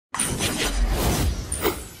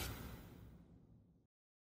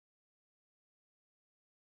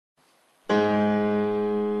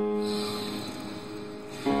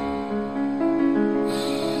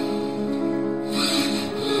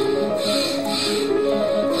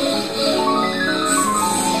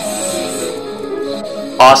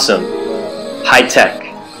awesome, high-tech,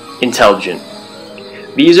 intelligent.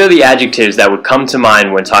 These are the adjectives that would come to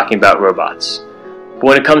mind when talking about robots. But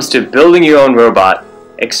when it comes to building your own robot,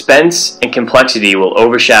 expense and complexity will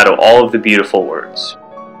overshadow all of the beautiful words.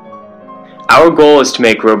 Our goal is to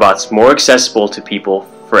make robots more accessible to people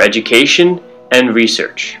for education and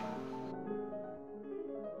research.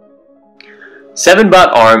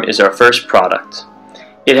 7-Bot Arm is our first product.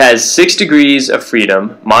 It has 6 degrees of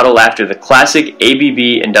freedom, modeled after the classic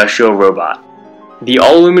ABB industrial robot. The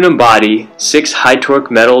all-aluminum body, 6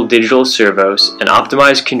 high-torque metal digital servos, and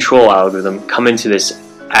optimized control algorithm come into this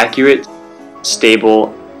accurate,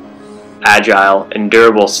 stable, agile, and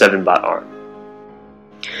durable 7-Bot Arm.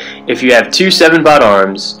 If you have 2 7-Bot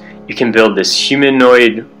arms, you can build this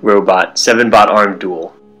humanoid robot 7-Bot Arm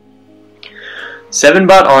Dual.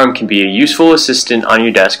 7-Bot Arm can be a useful assistant on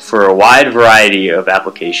your desk for a wide variety of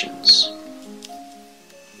applications.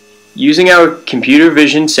 Using our computer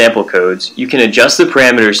vision sample codes, you can adjust the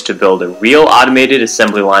parameters to build a real automated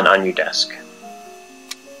assembly line on your desk.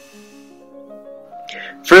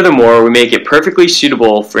 Furthermore, we make it perfectly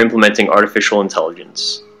suitable for implementing artificial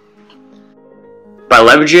intelligence. By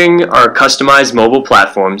leveraging our customized mobile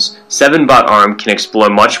platforms, 7-Bot Arm can explore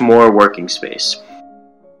much more working space.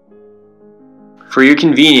 For your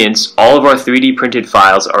convenience, all of our 3D printed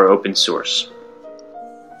files are open source.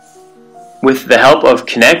 With the help of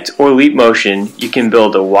Connect or Leap Motion, you can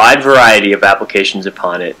build a wide variety of applications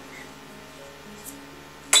upon it.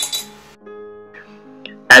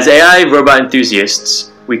 As AI robot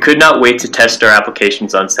enthusiasts, we could not wait to test our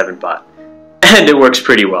applications on 7-Bot, and it works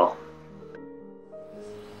pretty well.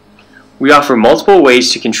 We offer multiple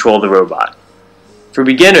ways to control the robot. For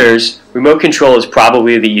beginners, remote control is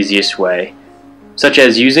probably the easiest way, such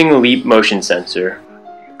as using a Leap Motion sensor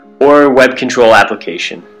or a web control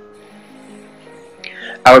application.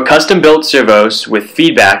 Our custom-built servos with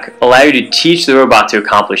feedback allow you to teach the robot to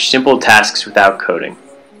accomplish simple tasks without coding.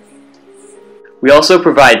 We also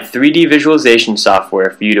provide 3D visualization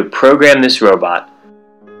software for you to program this robot.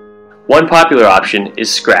 One popular option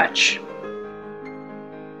is Scratch.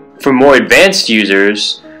 For more advanced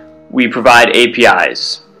users, we provide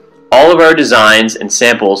APIs. All of our designs and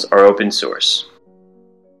samples are open source.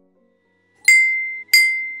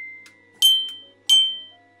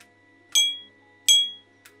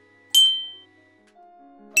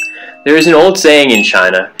 There is an old saying in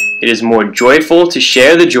China, it is more joyful to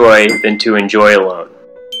share the joy than to enjoy alone.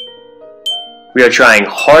 We are trying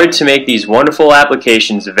hard to make these wonderful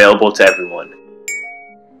applications available to everyone.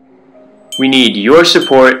 We need your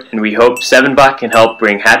support, and we hope 7-Bot can help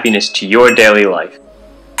bring happiness to your daily life.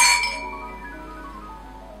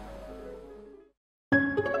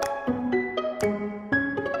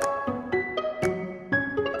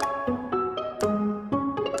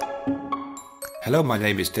 Hello, my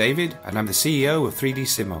name is David and I'm the CEO of 3D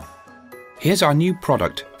Simo. Here's our new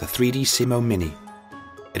product, the 3D Simo Mini.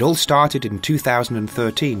 It all started in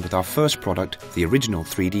 2013 with our first product, the original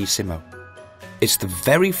 3D Simo. It's the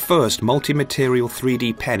very first multi-material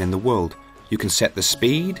 3D pen in the world. You can set the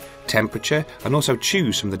speed, temperature and also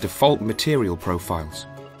choose from the default material profiles.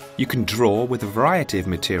 You can draw with a variety of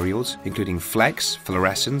materials including flex,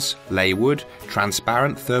 fluorescence, laywood,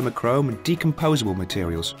 transparent, thermochrome and decomposable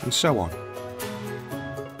materials and so on.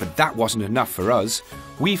 But that wasn't enough for us.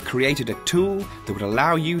 We've created a tool that would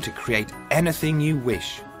allow you to create anything you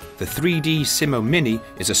wish. The 3D Simo Mini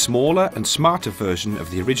is a smaller and smarter version of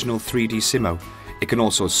the original 3D Simo. It can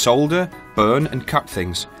also solder, burn and cut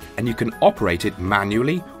things, and you can operate it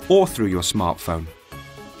manually or through your smartphone.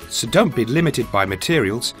 So don't be limited by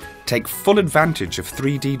materials, take full advantage of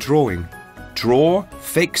 3D drawing. Draw,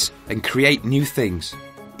 fix and create new things.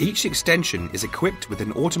 Each extension is equipped with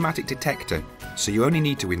an automatic detector, so you only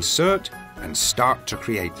need to insert and start to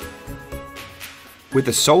create. With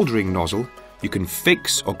the soldering nozzle, you can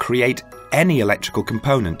fix or create any electrical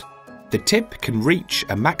component. The tip can reach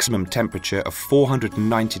a maximum temperature of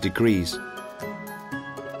 490 degrees.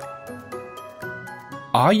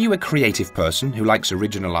 Are you a creative person who likes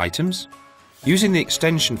original items? Using the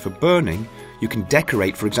extension for burning, you can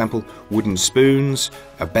decorate, for example, wooden spoons,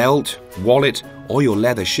 a belt, wallet, or your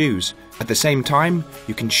leather shoes. At the same time,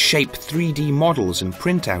 you can shape 3D models and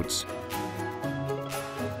printouts.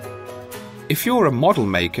 If you're a model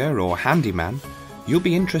maker or handyman, you'll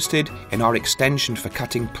be interested in our extension for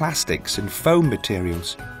cutting plastics and foam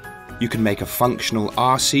materials. You can make a functional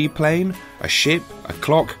RC plane, a ship, a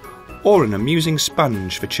clock, or an amusing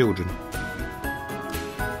sponge for children.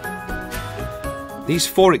 These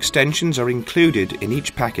 4 extensions are included in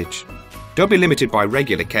each package. Don't be limited by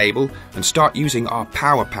regular cable and start using our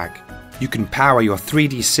power pack. You can power your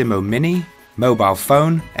 3D Simo Mini, mobile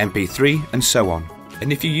phone, MP3 and so on.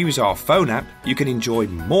 And if you use our phone app, you can enjoy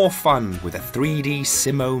more fun with a 3D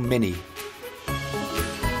Simo Mini.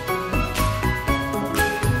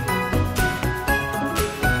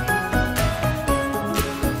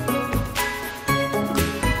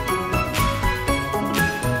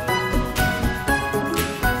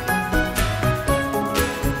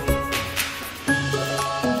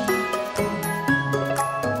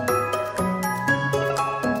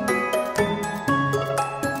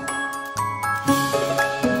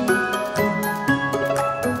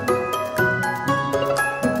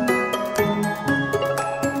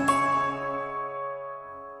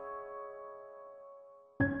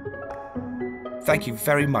 Thank you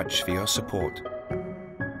very much for your support.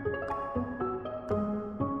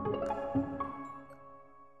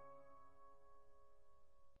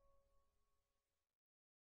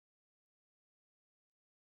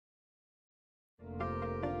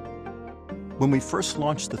 When we first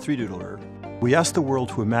launched the 3Doodler, we asked the world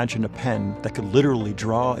to imagine a pen that could literally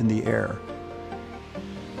draw in the air.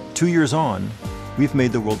 2 years on, we've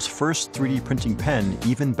made the world's first 3D printing pen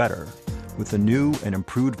even better, with a new and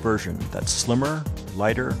improved version that's slimmer,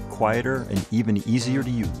 lighter, quieter, and even easier to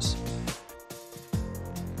use.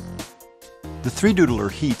 The 3Doodler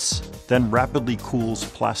heats, then rapidly cools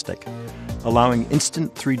plastic, allowing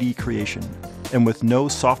instant 3D creation. And with no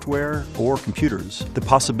software or computers, the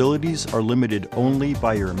possibilities are limited only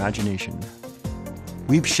by your imagination.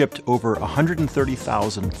 We've shipped over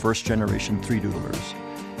 130,000 first-generation 3Doodlers,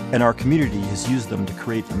 and our community has used them to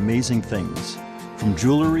create amazing things, from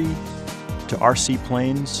jewelry to RC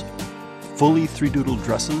planes, fully 3Doodle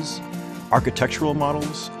dresses, architectural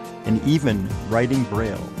models, and even writing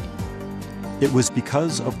Braille. It was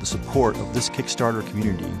because of the support of this Kickstarter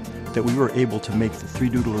community that we were able to make the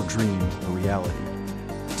 3Doodler dream a reality.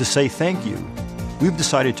 To say thank you, we've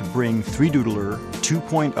decided to bring 3Doodler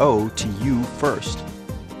 2.0 to you first.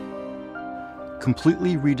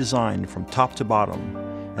 Completely redesigned from top to bottom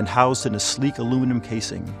and housed in a sleek aluminum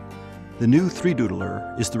casing, the new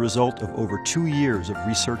 3Doodler is the result of over 2 years of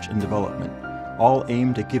research and development, all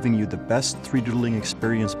aimed at giving you the best 3Doodling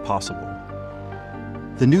experience possible.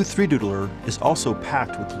 The new 3Doodler is also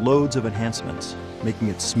packed with loads of enhancements, making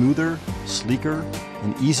it smoother, sleeker,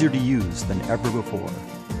 and easier to use than ever before.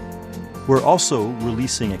 We're also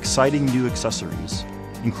releasing exciting new accessories,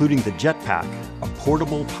 including the Jetpack, a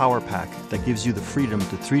portable power pack that gives you the freedom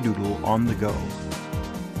to 3Doodle on the go.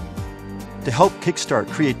 To help kickstart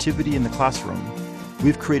creativity in the classroom,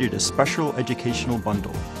 we've created a special educational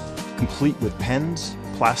bundle, complete with pens,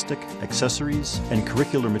 plastic, accessories, and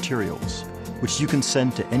curricular materials, which you can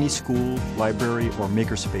send to any school, library, or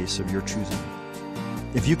makerspace of your choosing.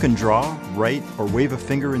 If you can draw, write, or wave a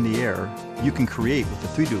finger in the air, you can create with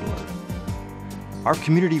the 3Doodler. Our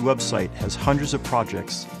community website has hundreds of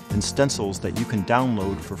projects and stencils that you can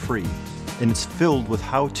download for free, and it's filled with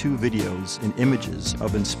how-to videos and images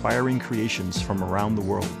of inspiring creations from around the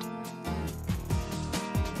world.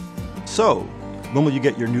 So, when will you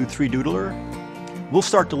get your new 3Doodler? We'll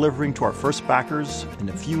start delivering to our first backers in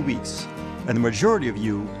a few weeks, and the majority of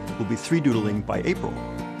you will be 3Doodling by April.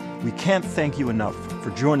 We can't thank you enough for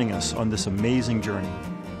joining us on this amazing journey.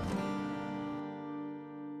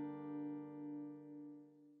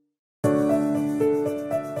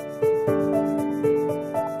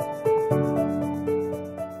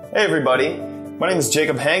 Hey everybody, my name is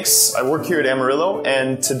Jacob Hanks. I work here at Amarillo,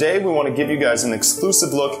 and today we want to give you guys an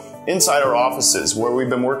exclusive look inside our offices where we've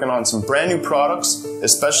been working on some brand new products,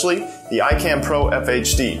 especially the iCamPRO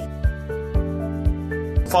FHD.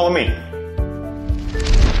 Follow me.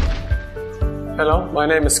 Hello, my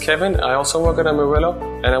name is Kevin. I also work at Amarillo,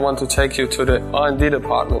 and I want to take you to the R&D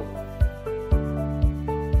department.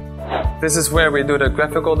 This is where we do the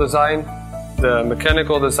graphical design, the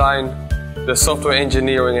mechanical design, the software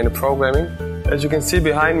engineering and the programming. As you can see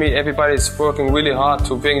behind me, everybody's working really hard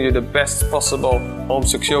to bring you the best possible home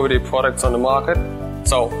security products on the market.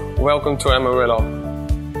 So, welcome to Amarillo.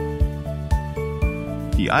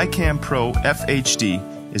 The iCamPRO FHD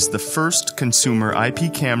is the first consumer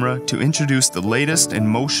IP camera to introduce the latest in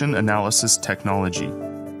motion analysis technology.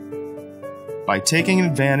 By taking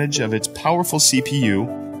advantage of its powerful CPU,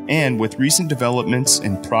 and with recent developments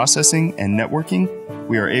in processing and networking,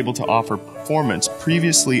 we are able to offer performance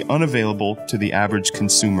previously unavailable to the average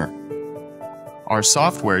consumer. Our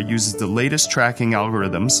software uses the latest tracking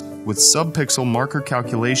algorithms with sub-pixel marker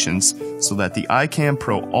calculations so that the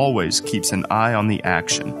iCamPRO always keeps an eye on the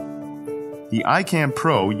action. The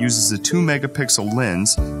iCamPRO uses a 2-megapixel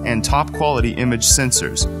lens and top-quality image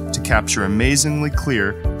sensors to capture amazingly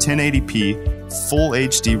clear 1080p Full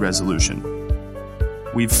HD resolution.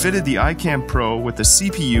 We've fitted the iCamPRO with a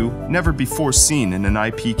CPU never before seen in an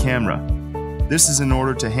IP camera. This is in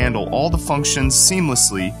order to handle all the functions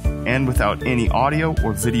seamlessly and without any audio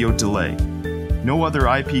or video delay. No other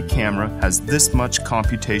IP camera has this much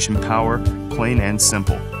computation power, plain and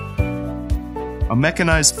simple. A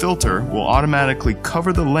mechanized filter will automatically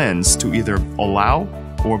cover the lens to either allow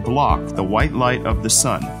or block the white light of the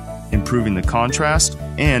sun, improving the contrast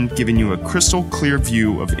and giving you a crystal clear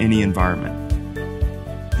view of any environment.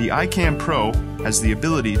 The iCamPRO has the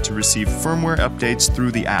ability to receive firmware updates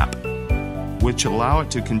through the app, which allow it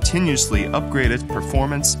to continuously upgrade its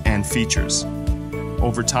performance and features.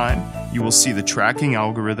 Over time, you will see the tracking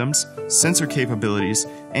algorithms, sensor capabilities,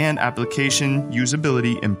 and application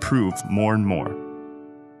usability improve more and more.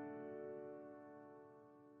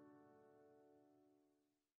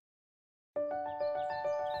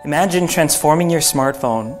 Imagine transforming your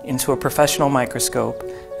smartphone into a professional microscope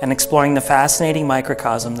and exploring the fascinating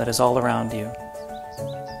microcosm that is all around you.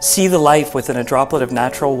 See the life within a droplet of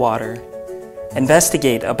natural water.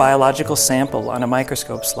 Investigate a biological sample on a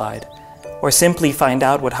microscope slide, or simply find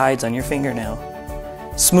out what hides on your fingernail.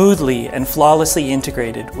 Smoothly and flawlessly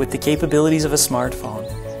integrated with the capabilities of a smartphone,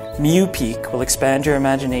 µPeek will expand your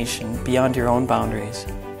imagination beyond your own boundaries.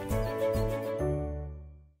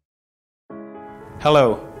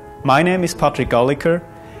 Hello, my name is Patrick Galliker,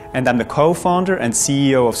 and I'm the co-founder and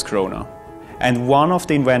CEO of Scrona, and one of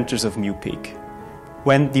the inventors of µPeek.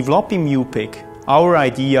 When developing µPeek, our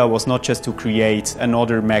idea was not just to create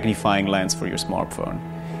another magnifying lens for your smartphone.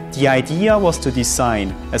 The idea was to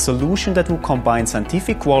design a solution that would combine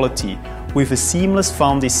scientific quality with a seamless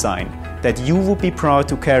fun design that you would be proud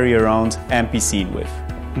to carry around and be seen with.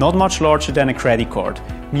 Not much larger than a credit card,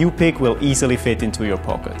 µPeek will easily fit into your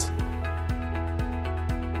pocket.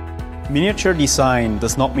 Miniature design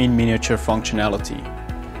does not mean miniature functionality.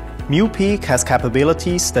 µPeek has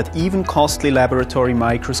capabilities that even costly laboratory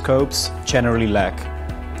microscopes generally lack.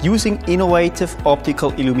 Using innovative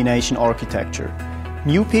optical illumination architecture,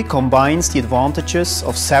 µPeek combines the advantages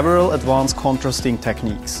of several advanced contrasting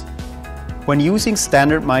techniques. When using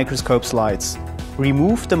standard microscope slides,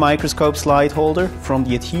 remove the microscope slide holder from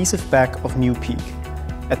the adhesive back of µPeek.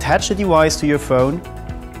 Attach the device to your phone,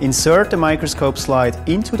 insert the microscope slide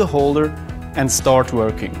into the holder and start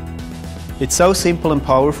working. It's so simple and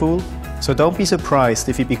powerful, so don't be surprised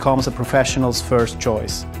if it becomes a professional's first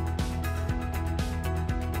choice.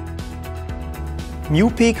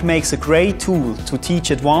 µPeek makes a great tool to teach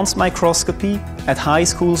advanced microscopy at high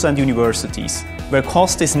schools and universities, where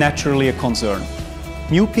cost is naturally a concern.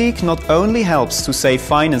 µPeek not only helps to save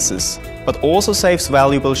finances, but also saves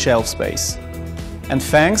valuable shelf space. And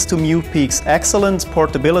thanks to µPeek's excellent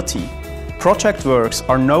portability, project works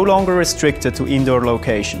are no longer restricted to indoor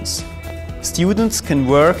locations. Students can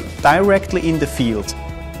work directly in the field,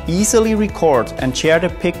 easily record and share their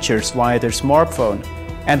pictures via their smartphone,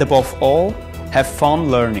 and above all, have fun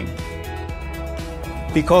learning.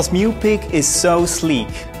 Because µPeek is so sleek,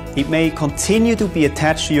 it may continue to be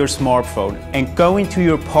attached to your smartphone and go into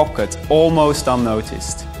your pocket almost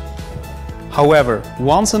unnoticed. However,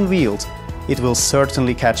 once unveiled, it will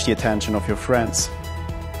certainly catch the attention of your friends.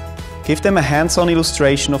 Give them a hands-on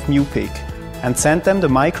illustration of µPeek and send them the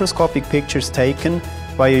microscopic pictures taken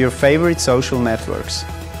via your favorite social networks.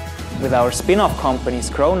 With our spin-off company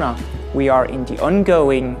Scrona, we are in the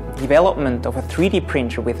ongoing development of a 3D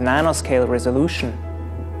printer with nanoscale resolution.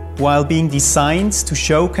 While being designed to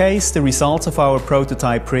showcase the results of our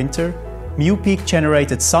prototype printer, µPeek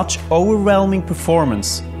generated such overwhelming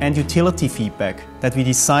performance and utility feedback that we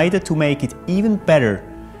decided to make it even better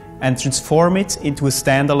and transform it into a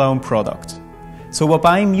standalone product. So by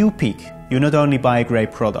buying µPeek, you not only buy a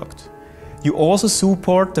great product, you also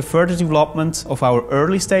support the further development of our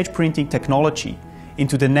early-stage printing technology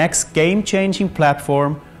into the next game-changing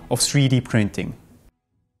platform of 3D printing.